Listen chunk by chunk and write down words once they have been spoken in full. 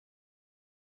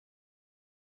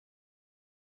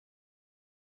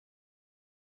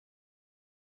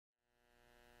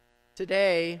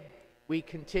Today, we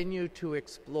continue to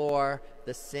explore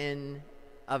the sin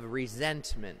of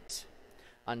resentment.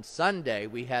 On Sunday,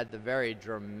 we had the very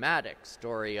dramatic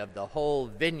story of the whole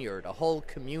vineyard, a whole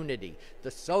community,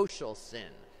 the social sin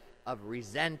of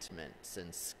resentments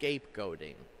and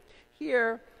scapegoating.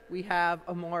 Here, we have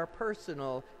a more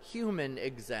personal human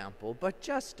example, but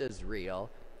just as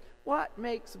real. What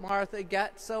makes Martha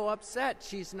get so upset?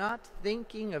 She's not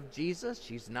thinking of Jesus.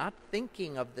 She's not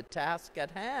thinking of the task at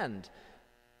hand.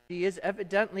 She is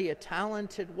evidently a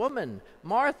talented woman.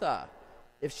 Martha,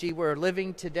 if she were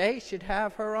living today, should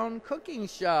have her own cooking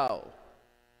show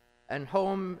and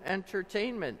home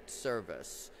entertainment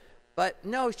service. But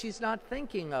no, she's not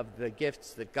thinking of the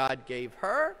gifts that God gave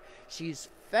her. She's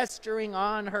festering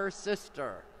on her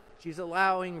sister. She's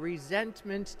allowing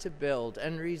resentment to build,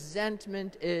 and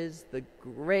resentment is the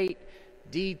great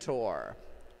detour,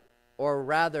 or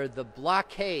rather the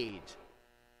blockade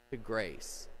to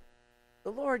grace.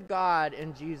 The Lord God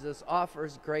in Jesus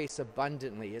offers grace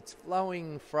abundantly. It's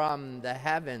flowing from the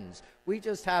heavens. We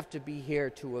just have to be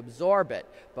here to absorb it.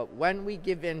 But when we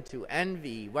give in to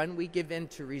envy, when we give in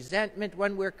to resentment,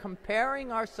 when we're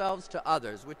comparing ourselves to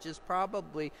others, which is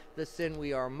probably the sin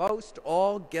we are most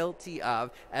all guilty of,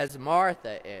 as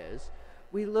Martha is,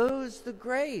 we lose the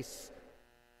grace.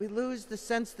 We lose the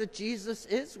sense that Jesus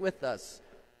is with us.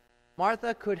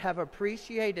 Martha could have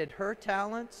appreciated her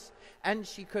talents, and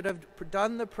she could have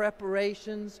done the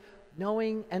preparations,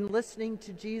 knowing and listening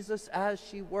to Jesus as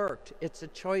she worked. It's a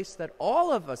choice that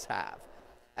all of us have.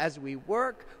 As we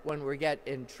work, when we get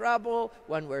in trouble,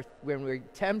 when we're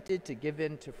tempted to give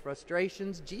in to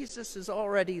frustrations, Jesus is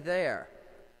already there.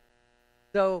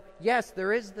 So, yes,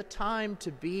 there is the time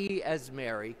to be as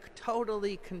Mary,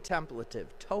 totally contemplative,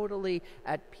 totally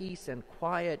at peace and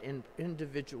quiet in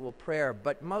individual prayer.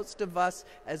 But most of us,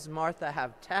 as Martha,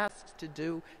 have tasks to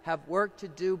do, have work to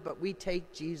do, but we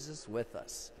take Jesus with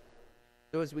us.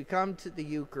 So as we come to the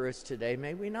Eucharist today,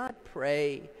 may we not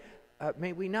pray,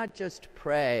 may we not just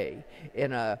pray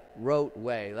in a rote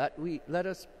way. Let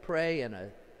us pray in a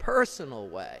personal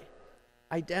way,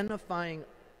 identifying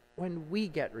when we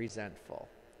get resentful,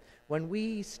 when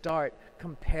we start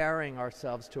comparing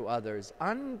ourselves to others,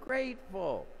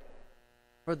 ungrateful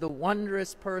for the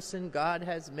wondrous person God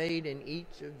has made in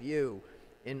each of you,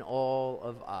 in all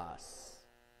of us.